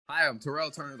Hi, I'm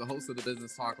Terrell Turner, the host of the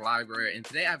Business Talk Library, and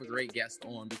today I have a great guest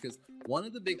on because one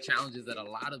of the big challenges that a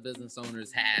lot of business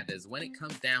owners have is when it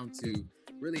comes down to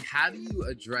really how do you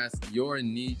address your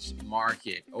niche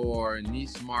market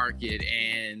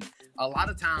and a lot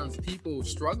of times people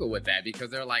struggle with that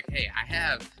because they're like, hey, I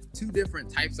have two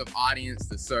different types of audience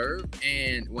to serve.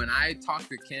 And when I talked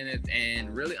to Kenneth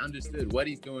and really understood what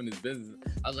he's doing in his business,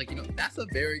 I was like, that's a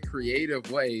very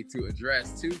creative way to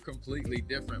address two completely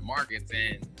different markets.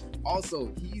 And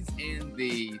also, he's in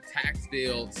the tax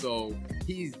field, so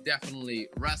he's definitely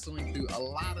wrestling through a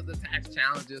lot of the tax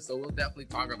challenges. So we'll definitely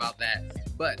talk about that.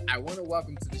 But I want to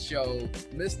welcome to the show,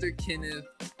 Mr. Kenneth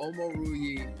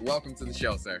Omoruyi. Welcome to the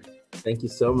show, sir. Thank you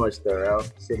so much, Darrell.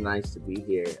 So nice to be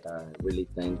here. Really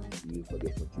thank you for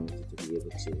the opportunity to be able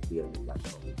to be on the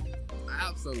platform.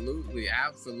 Absolutely.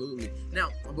 Now,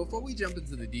 before we jump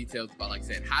into the details about, like I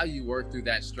said, how you work through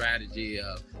that strategy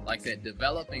of, like I said,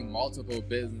 developing multiple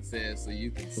businesses so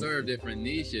you can serve different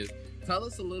niches, tell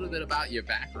us a little bit about your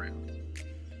background.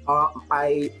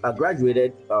 I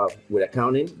graduated with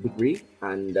accounting degree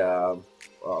and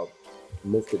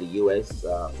moved to the U.S.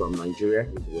 From Nigeria,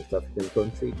 which is a West African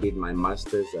country. Did my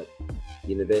master's at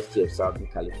University of Southern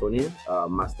California,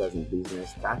 master's in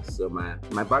business tax. So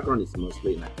my background is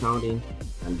mostly in accounting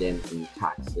and then in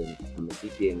tax. And I'm a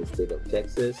CPA in the state of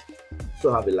Texas.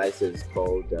 So I have a license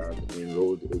called the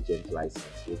Enrolled Agent License,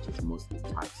 which is mostly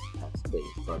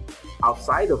tax-based. But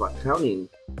outside of accounting,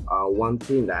 one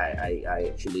thing that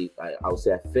I would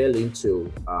say I fell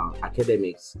into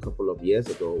academics a couple of years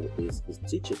ago is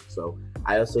teaching. So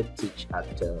I also teach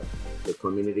at the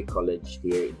community college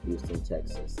here in Houston,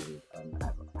 Texas, and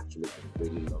I've actually been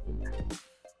really loving that.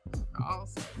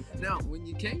 Awesome. Now, when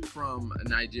you came from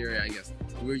Nigeria, I guess,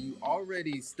 were you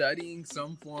already studying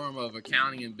some form of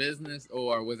accounting and business,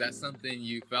 or was that something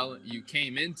you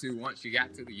came into once you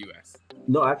got to the U.S.?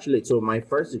 No, actually, so my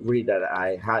first degree that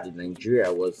I had in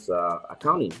Nigeria was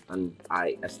accounting, and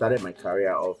I started my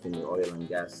career off in the oil and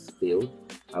gas field.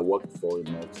 I worked for a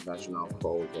multinational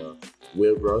called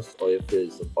Wilbur's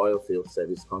oil field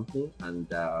service company,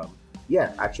 and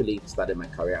actually started my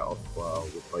career off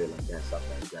with oil and gas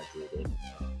after I graduated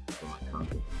from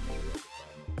accounting.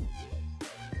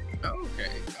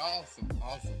 Okay, awesome.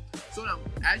 So now,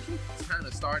 as you kind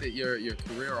of started your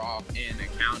career off in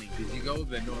accounting, did you go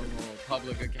the normal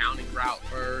public accounting route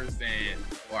first,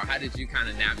 or how did you kind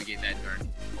of navigate that journey?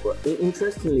 Well,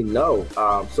 interestingly, no.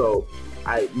 So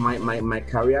my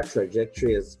career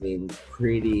trajectory has been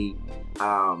pretty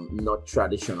not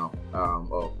traditional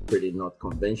or pretty not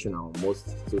conventional.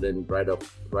 Most students right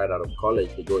out of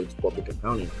college, they go into public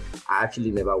accounting. I actually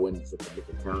never went into public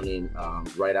accounting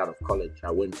right out of college.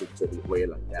 I went into the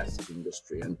oil and gas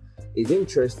industry, and it's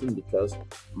interesting because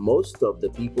most of the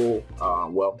people,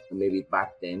 maybe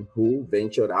back then, who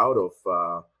ventured out of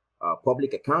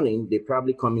public accounting, they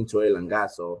probably come into oil and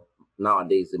gas, or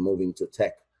nowadays they move into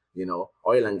tech.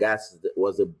 Oil and gas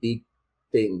was a big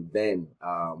thing then,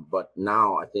 but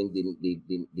now I think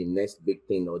the next big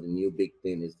thing or the new big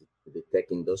thing is the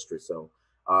tech industry. So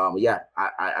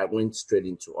I went straight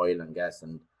into oil and gas,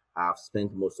 and I've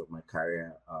spent most of my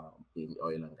career in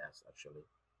oil and gas, actually.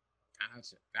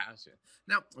 Gotcha.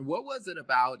 Now, what was it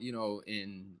about,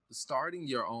 in starting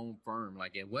your own firm?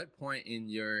 Like, at what point in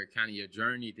your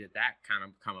journey did that kind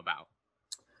of come about?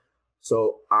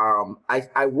 So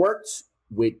I worked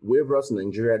with Wilbur's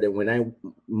Nigeria. Then when I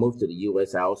moved to the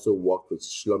US, I also worked with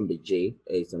Schlumberger.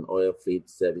 It's an oil field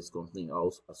service company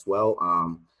also as well.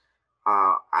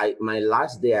 My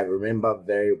last day, I remember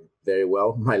very, very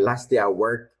well. My last day I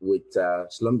worked with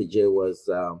Schlumberger was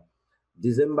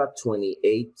December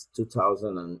 28th,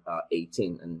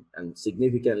 2018. And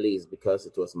significantly is because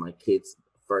it was my kid's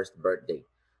first birthday.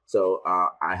 So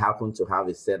I happened to have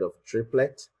a set of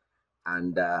triplets.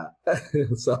 And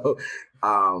so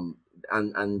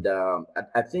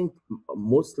I think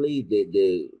mostly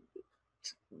they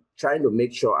trying to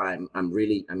make sure I'm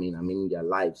in their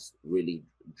lives really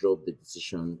drove the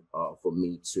decision for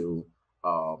me to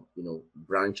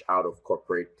branch out of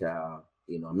corporate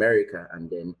America and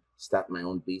then start my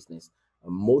own business,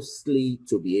 mostly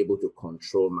to be able to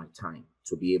control my time,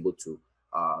 to be able to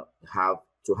have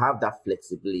that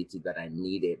flexibility that I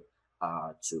needed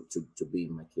to be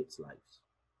in my kids' lives.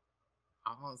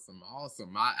 Awesome.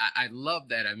 I love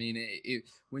that. I mean,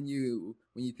 when you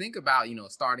think about,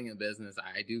 starting a business,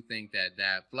 I do think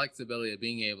that flexibility of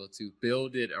being able to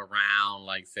build it around,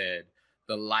 like I said,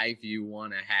 the life you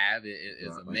want to have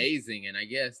is amazing. And I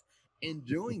guess in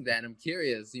doing that, I'm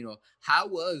curious, how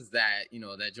was that,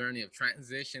 that journey of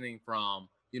transitioning from,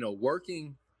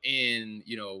 working in,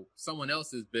 someone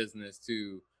else's business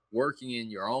to working in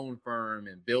your own firm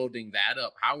and building that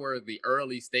up? How were the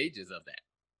early stages of that?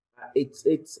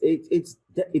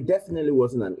 It definitely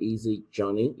wasn't an easy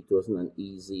journey. It wasn't an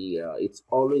easy. It's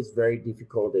always very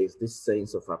difficult. There's this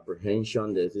sense of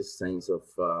apprehension. There's this sense of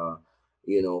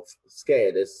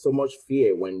scared. There's so much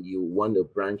fear when you want to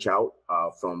branch out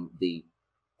from the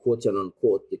quote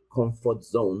unquote the comfort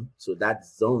zone. So that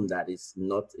zone that is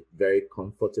not a very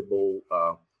comfortable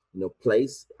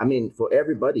place. I mean, for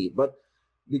everybody. But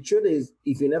the truth is,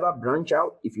 if you never branch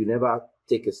out, if you never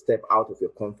take a step out of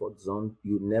your comfort zone,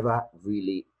 you never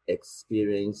really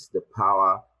experience the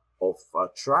power of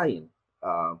trying.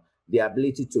 The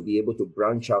ability to be able to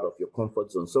branch out of your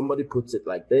comfort zone. Somebody puts it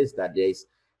like this: that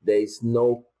there's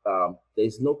no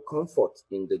comfort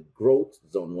in the growth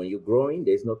zone. When you're growing,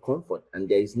 there's no comfort, and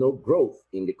there is no growth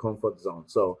in the comfort zone.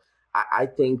 So I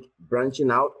think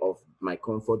branching out of my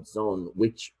comfort zone,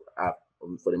 which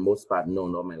for the most part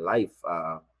known all my life,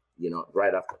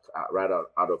 right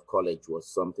out of college, was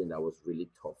something that was really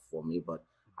tough for me. But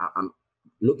I'm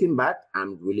looking back,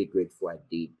 I'm really grateful I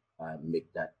did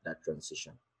make that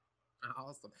transition.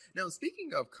 Awesome. Now, speaking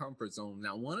of comfort zone,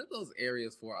 now one of those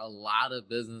areas for a lot of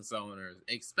business owners,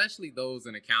 especially those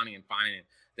in accounting and finance,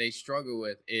 they struggle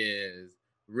with is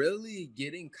really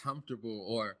getting comfortable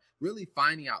or really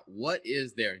finding out what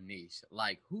is their niche,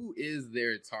 like who is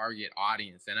their target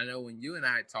audience. And I know when you and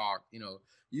I talked,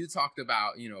 you talked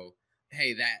about,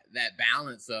 hey, that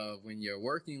balance of when you're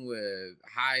working with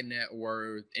high net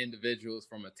worth individuals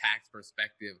from a tax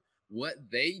perspective,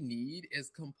 what they need is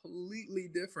completely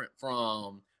different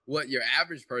from what your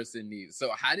average person needs.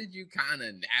 So how did you kind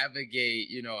of navigate,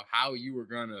 how you were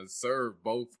going to serve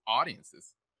both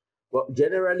audiences? Well,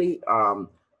 generally,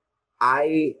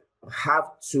 I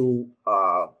have two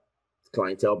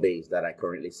clientele base that I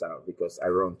currently serve because I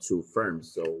run two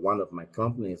firms. So one of my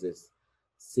companies is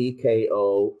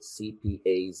CKO,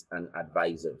 CPAs, and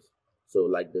advisors. So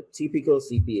like the typical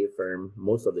CPA firm,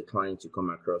 most of the clients you come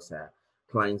across are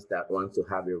clients that want to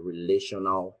have a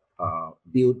relational,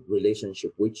 build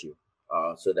relationship with you,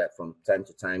 so that from time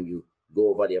to time you go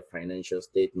over their financial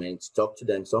statements, talk to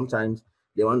them. Sometimes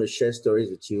they want to share stories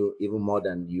with you even more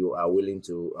than you are willing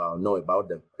to know about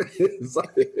them. So,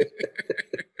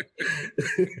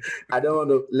 I don't want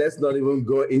to. Let's not even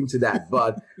go into that.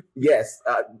 But yes,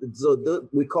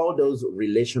 we call those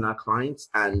relational clients,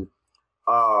 and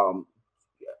um,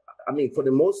 I mean, for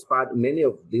the most part, many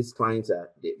of these clients are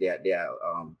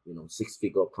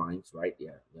 6-figure clients, right?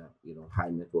 High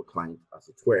net worth clients, as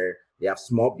it were. They have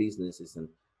small businesses, and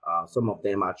some of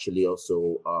them actually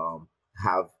also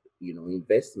have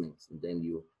investments. And then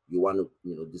you want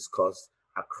to discuss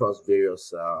across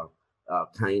various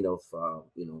kind of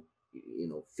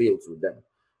fields with them.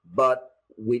 But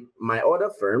with my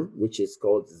other firm, which is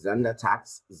called Zanda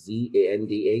Tax,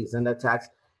 Zanda, Zanda Tax,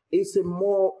 it's a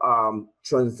more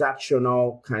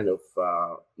transactional kind of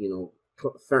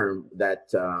firm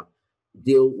that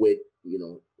deal with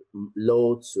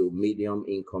low to medium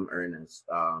income earners,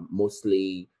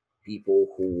 mostly people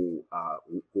who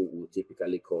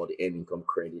typically call the earned income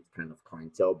credit kind of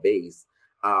clientele base.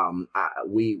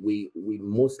 We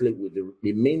mostly, with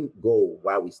the main goal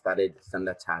why we started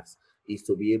Standard Tax is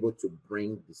to be able to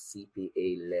bring the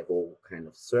CPA level kind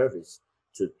of service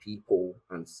to people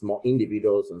and small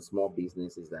individuals and small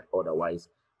businesses that otherwise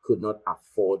could not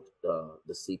afford the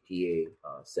CPA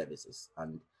services.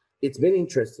 And it's been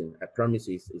interesting. I promise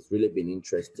you, it's really been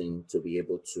interesting to be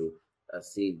able to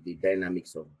see the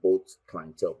dynamics of both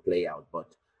clientele play out.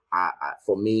 But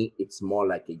for me, it's more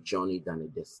like a journey than a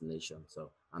destination.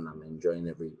 So, and I'm enjoying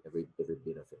every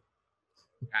bit of it.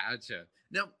 Gotcha.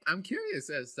 Now, I'm curious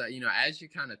as to, as you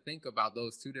kind of think about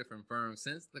those two different firms,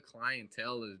 since the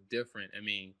clientele is different, I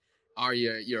mean, are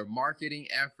your marketing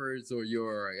efforts or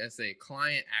your, let's say,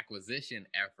 client acquisition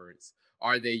efforts,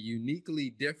 are they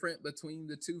uniquely different between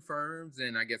the two firms?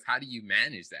 And I guess, how do you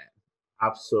manage that?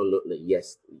 Absolutely,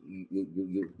 yes.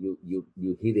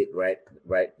 You hit it right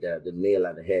the nail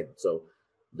on the head. So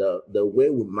the way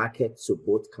we market to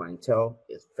both clientele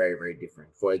is very, very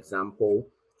different. For example,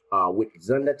 with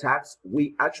Zunda Tax,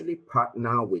 we actually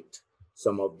partner with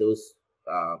some of those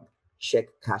check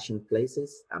cashing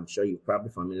places. I'm sure you're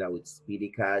probably familiar with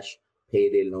Speedy Cash,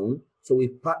 Payday Loan. So we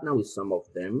partner with some of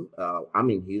them. I'm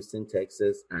in Houston,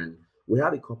 Texas, and we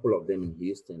have a couple of them in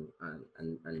Houston,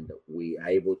 and we are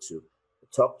able to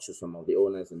talk to some of the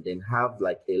owners and then have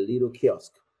like a little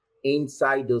kiosk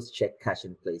inside those check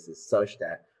cashing places, such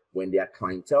that when their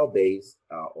clientele base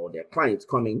or their clients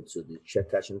come into the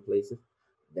check cashing places,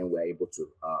 then we're able to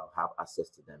have access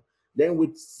to them. Then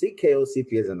with CKO,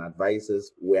 CPAs, and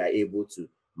advisors, we are able to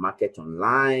market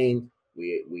online,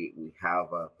 We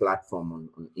have a platform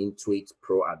on Intuit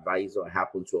Pro Advisor. I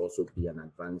happen to also be an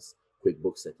advanced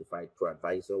QuickBooks certified Pro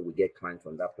Advisor. We get clients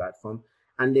on that platform.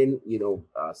 And then,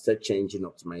 search engine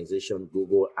optimization,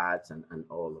 Google Ads, and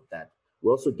all of that. We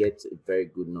also get a very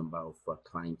good number of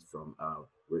clients from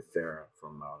referral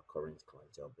from our current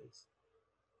clientele base.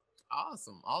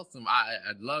 Awesome, awesome.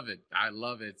 I love it. I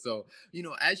love it. So,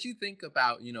 as you think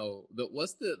about,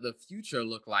 what's the future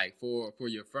look like for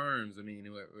your firms? I mean,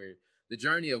 the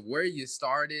journey of where you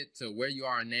started to where you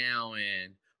are now,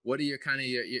 and what are your kind of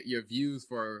your views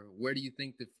for where do you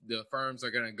think the firms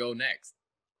are going to go next?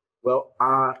 Well,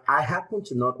 I happen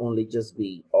to not only just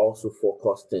be also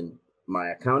focused in my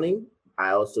accounting,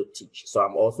 I also teach. So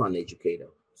I'm also an educator.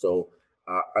 So,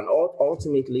 and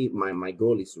ultimately, my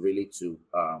goal is really to,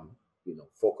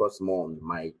 focus more on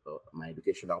my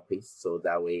educational piece. So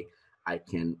that way I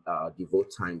can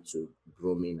devote time to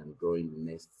grooming and growing the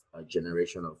next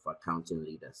generation of accounting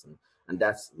leaders. And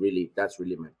that's really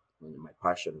my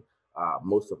passion.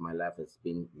 Most of my life has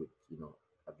been with,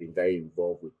 I've been very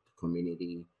involved with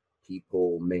community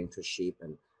people, mentorship,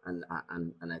 and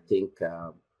I think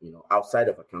outside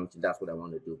of accounting, that's what I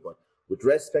want to do. But with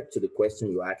respect to the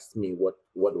question you asked me,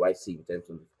 what do I see in terms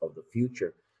of the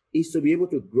future, is to be able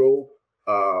to grow,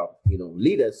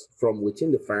 leaders from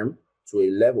within the firm to a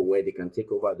level where they can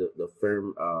take over the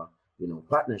firm,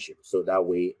 partnership. So that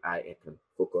way I can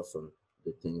focus on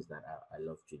the things that I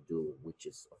love to do, which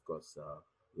is of course,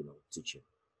 teaching.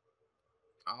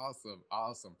 Awesome,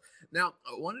 awesome. Now,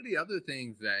 one of the other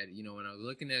things that, when I was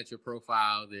looking at your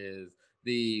profile is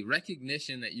the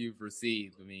recognition that you've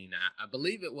received. I mean, I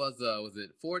believe it was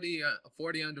it 40,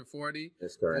 40 under 40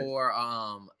 That's correct. for,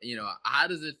 how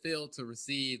does it feel to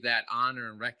receive that honor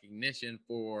and recognition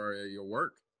for your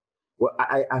work? Well,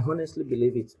 I honestly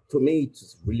believe it. To me,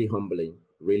 it's really humbling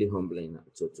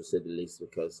to say the least,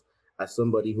 because as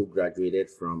somebody who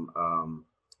graduated from,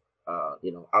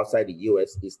 outside the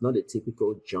US, it's not a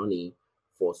typical journey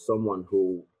for someone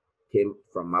who came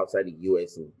from outside the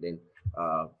US and then,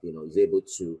 is able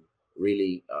to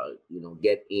really,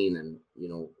 get in and,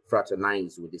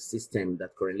 fraternize with the system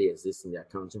that currently exists in the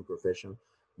accounting profession.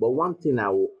 But one thing I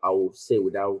will say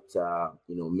without,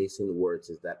 missing words,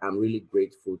 is that I'm really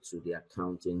grateful to the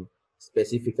accounting,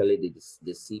 specifically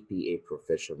the CPA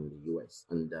profession in the US.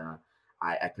 And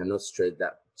I cannot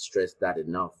stress that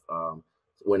enough.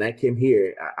 When I came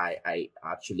here, I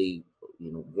actually,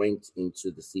 went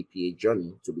into the CPA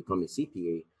journey to become a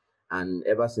CPA, and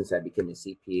ever since I became a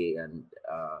CPA and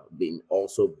been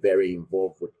also very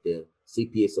involved with the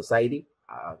CPA society.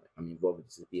 I'm involved with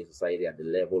the CPA society at the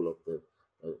level of the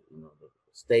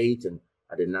state and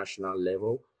at the national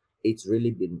level. It's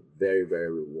really been very, very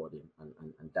rewarding,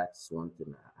 and that's one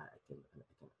thing I can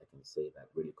say that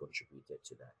really contributed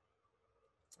to that.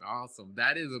 Awesome.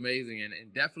 That is amazing, and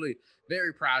definitely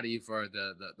very proud of you for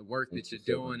the work Thank that you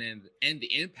you're so much. doing and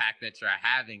the impact that you're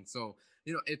having. So,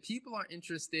 if people are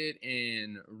interested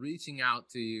in reaching out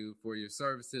to you for your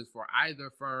services for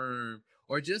either firm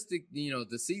or just to,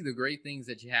 to see the great things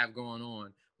that you have going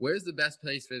on, where's the best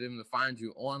place for them to find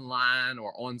you online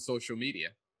or on social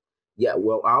media? Yeah,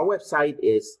 well, our website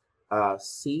is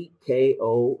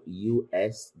ckous.com.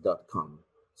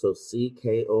 So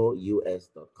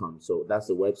ckous.com. So that's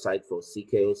the website for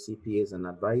CKO CPAs and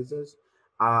advisors.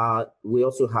 We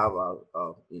also have our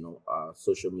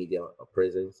social media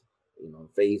presence,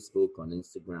 Facebook, on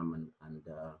Instagram, and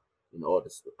all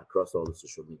this across all the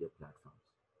social media platforms.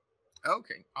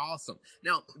 Okay, awesome.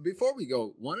 Now, before we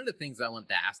go, one of the things I want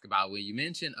to ask about, where you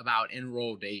mentioned about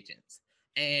enrolled agents,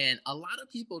 and a lot of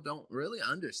people don't really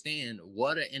understand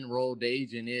what an enrolled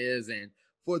agent is. And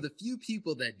for the few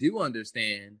people that do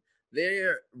understand,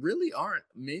 there really aren't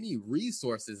many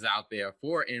resources out there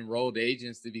for enrolled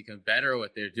agents to become better at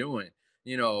what they're doing.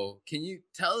 Can you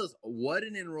tell us what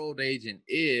an enrolled agent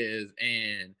is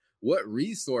and what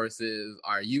resources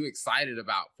are you excited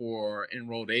about for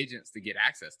enrolled agents to get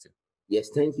access to? Yes,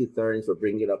 thank you, Terence, for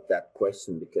bringing up that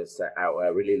question, because I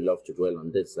really love to dwell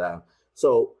on this.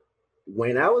 So,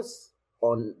 when I was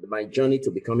on my journey to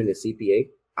becoming a CPA,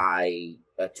 I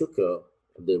took the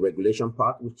regulation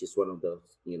part, which is one of the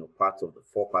parts of the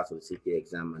four parts of the CPA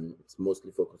exam, and it's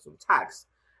mostly focused on tax.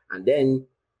 And then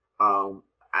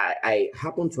I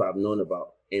happen to have known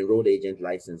about enrolled agent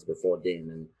license before then,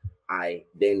 and I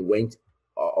then went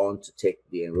on to take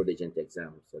the enrolled agent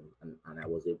exams, and I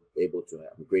was able to.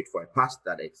 I'm grateful I passed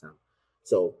that exam.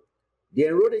 So the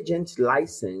enrolled agent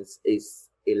license is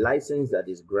a license that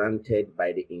is granted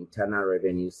by the Internal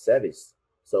Revenue Service.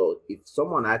 So if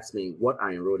someone asks me what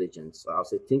are enrolled agents, so I'll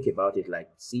say think about it like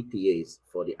CPAs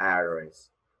for the IRS.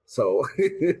 So,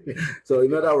 so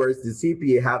in other words, the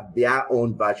CPA have their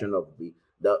own version of the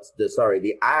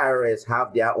IRS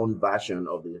have their own version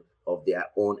of their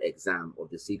own exam of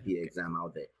the CPA Okay. exam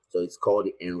out there. So it's called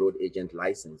the enrolled agent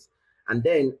license. And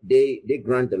then they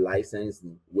grant the license.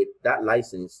 With that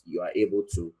license, you are able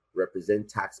to represent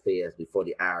taxpayers before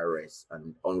the IRS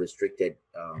and unrestricted.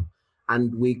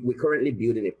 And we're currently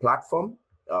building a platform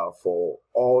for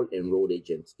all enrolled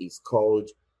agents. It's called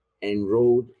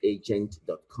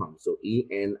enrolledagent.com. So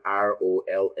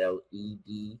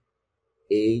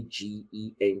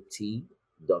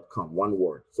enrolledagent.com, one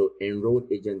word. So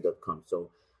enrolledagent.com. So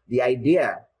the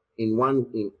idea in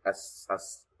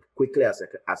as quickly as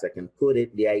I can put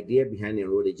it, the idea behind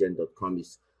enrolledagent.com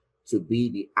is to be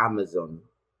the Amazon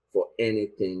for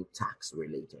anything tax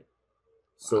related,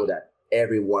 so Wow. that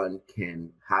everyone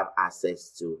can have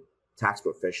access to tax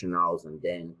professionals and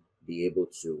then be able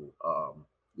to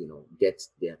get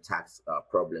their tax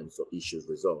problems or issues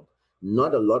resolved.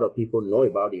 Not a lot of people know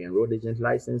about the enrolled agent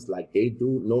license like they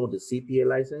do know the CPA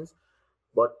license,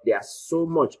 but there's so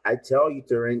much. I tell you,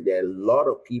 Terence, there are a lot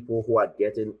of people who are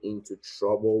getting into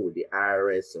trouble with the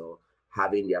IRS or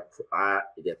having their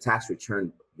tax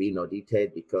return being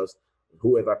audited because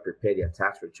whoever prepared their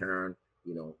tax return,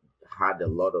 you know, had a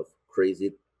lot of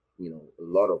crazy, a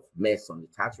lot of mess on the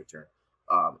tax return.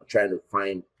 Trying to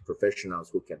find professionals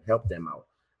who can help them out,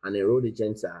 and enrolled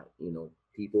agents are,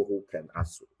 people who can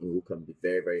be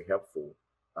very, very helpful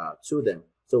to them.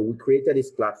 So we created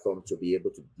this platform to be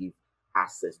able to give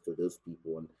access to those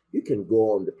people. And you can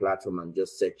go on the platform and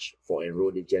just search for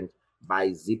enrolled agent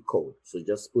by zip code. So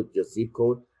just put your zip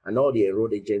code, and all the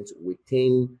enrolled agents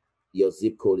within your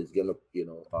zip code is gonna,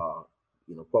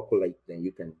 populate. Then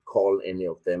you can call any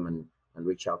of them and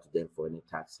reach out to them for any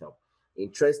tax help.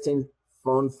 Interesting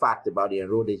fun fact about the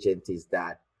enrolled agent is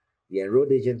that the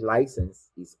enrolled agent license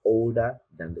is older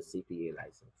than the CPA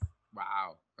license.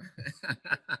 Wow.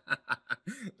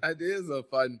 That is a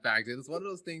fun fact. It's one of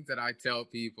those things that I tell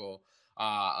people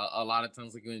a lot of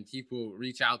times, like when people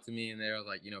reach out to me and they're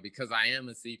like, because I am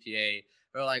a CPA,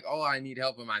 they're like, oh, I need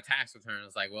help with my tax return.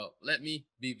 It's like, well, let me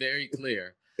be very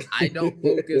clear. I don't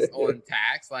focus on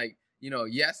tax. Like,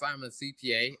 yes, I'm a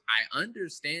CPA. I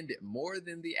understand it more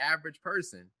than the average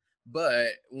person. But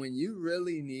when you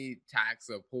really need tax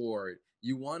support,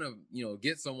 you want to,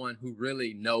 get someone who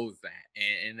really knows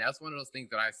that. And that's one of those things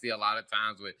that I see a lot of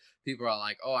times with people are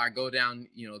like, oh, I go down,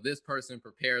 this person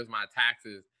prepares my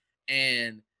taxes.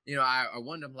 And, I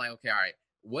wonder, I'm like, okay, all right,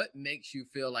 what makes you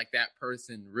feel like that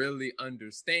person really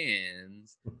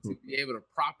understands to be able to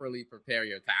properly prepare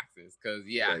your taxes? Because,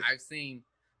 yeah, Right. I've seen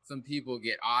some people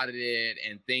get audited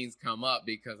and things come up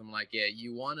because I'm like, yeah,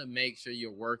 you want to make sure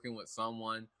you're working with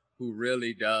someone who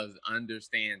really does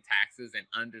understand taxes and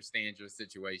understand your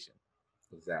situation.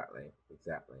 Exactly,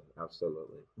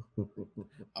 absolutely.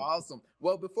 Awesome.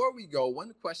 Well, before we go,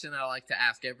 one question I like to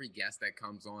ask every guest that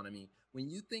comes on, I mean, when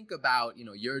you think about,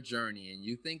 your journey and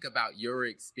you think about your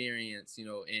experience,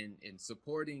 in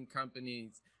supporting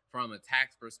companies from a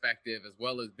tax perspective, as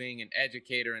well as being an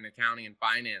educator in accounting and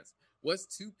finance, what's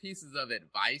two pieces of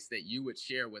advice that you would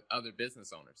share with other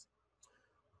business owners?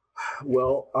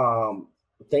 Well,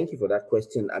 thank you for that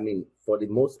question. I mean, for the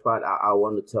most part, I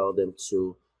want to tell them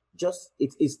to just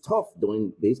it's tough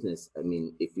doing business. I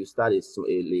mean, if you start a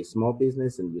small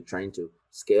business and you're trying to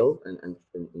scale, and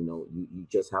you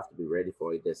just have to be ready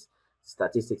for it. There's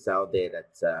statistics out there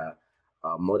that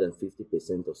more than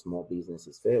 50% of small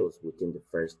businesses fails within the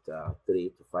first 3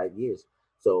 to 5 years.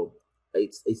 So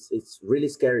it's really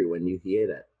scary when you hear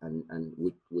that. And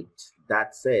with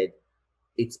that said,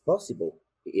 it's possible.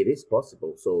 It is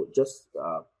possible. So just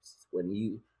when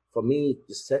you, for me,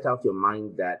 just set out your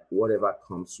mind that whatever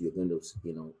comes, you're going to,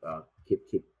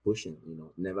 keep pushing.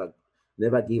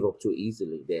 Never give up too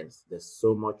easily. There's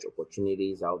so much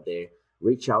opportunities out there.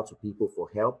 Reach out to people for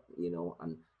help.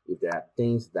 And if there are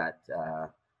things that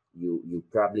you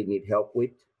probably need help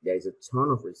with, there is a ton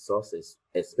of resources,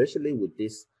 especially with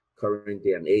this current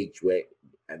day and age where,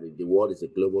 I mean, the world is a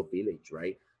global village,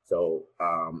 right? So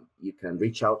you can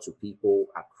reach out to people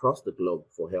across the globe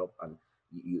for help, and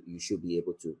you should be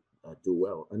able to do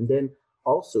well. And then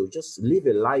also just live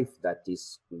a life that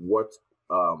is worth,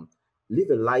 live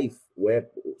a life where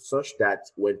such that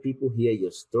when people hear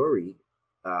your story,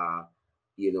 uh,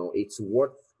 it's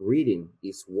worth reading.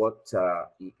 It's what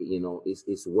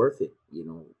it's worth it.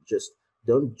 Just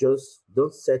don't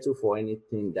settle for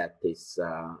anything that is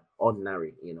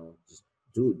ordinary. Just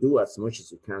do as much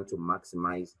as you can to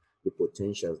maximize the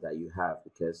potentials that you have,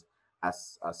 because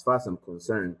as far as I'm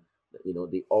concerned,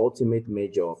 the ultimate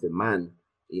measure of a man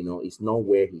it's not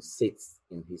where he sits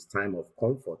in his time of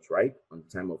comfort, right? On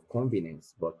time of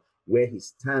convenience, but where he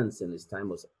stands in his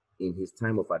time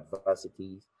of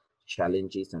adversities,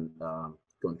 challenges, and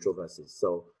controversies.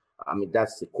 So, I mean,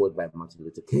 that's the quote by Martin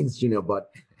Luther King Jr. But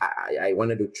I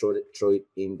wanted to throw it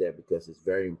in there because it's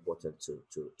very important to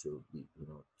be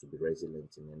to be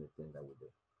resilient in anything that we do.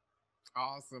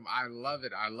 Awesome. I love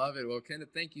it. I love it. Well, Kenneth,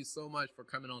 thank you so much for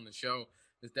coming on the show.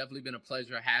 It's definitely been a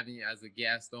pleasure having you as a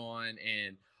guest on,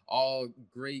 and all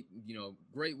great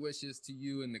wishes to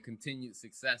you and the continued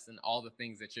success and all the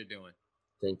things that you're doing.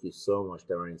 Thank you so much,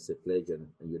 Darren. It's a pleasure.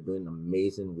 And you're doing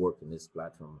amazing work in this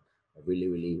platform. I really,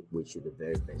 really wish you the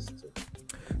very best too.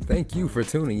 Thank you for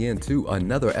tuning in to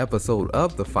another episode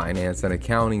of the Finance and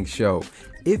Accounting Show.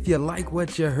 If you like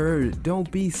what you heard, don't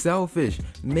be selfish.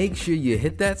 Make sure you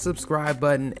hit that subscribe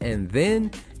button and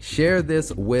then share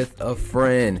this with a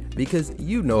friend, because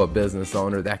you know a business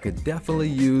owner that could definitely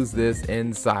use this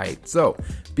insight. So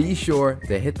be sure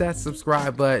to hit that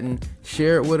subscribe button,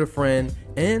 share it with a friend,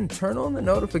 and turn on the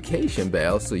notification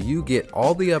bell so you get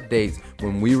all the updates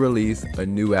when we release a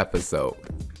new episode.